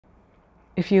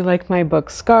If you like my book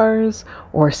Scars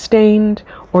or Stained,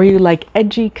 or you like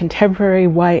edgy contemporary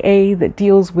YA that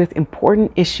deals with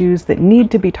important issues that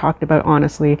need to be talked about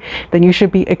honestly, then you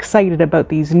should be excited about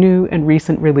these new and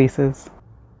recent releases.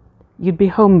 You'd Be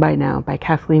Home by Now by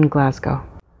Kathleen Glasgow.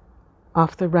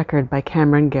 Off the Record by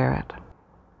Camryn Garrett.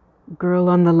 Girl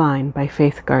on the Line by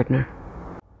Faith Gardner.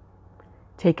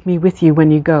 Take Me With You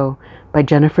When You Go by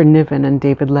Jennifer Niven and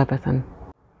David Levithan.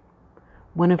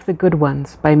 One of the Good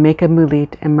Ones by Maika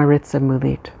Moulite and Maritza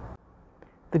Moulite.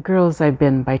 The Girls I've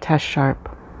Been by Tess Sharpe.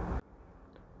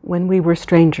 When We Were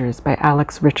Strangers by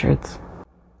Alex Richards.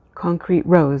 Concrete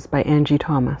Rose by Angie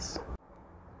Thomas.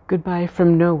 Goodbye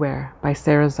from Nowhere by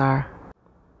Sara Zarr.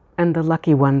 And The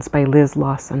Lucky Ones by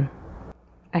Lawson.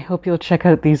 I hope you'll check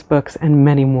out these books and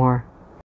many more.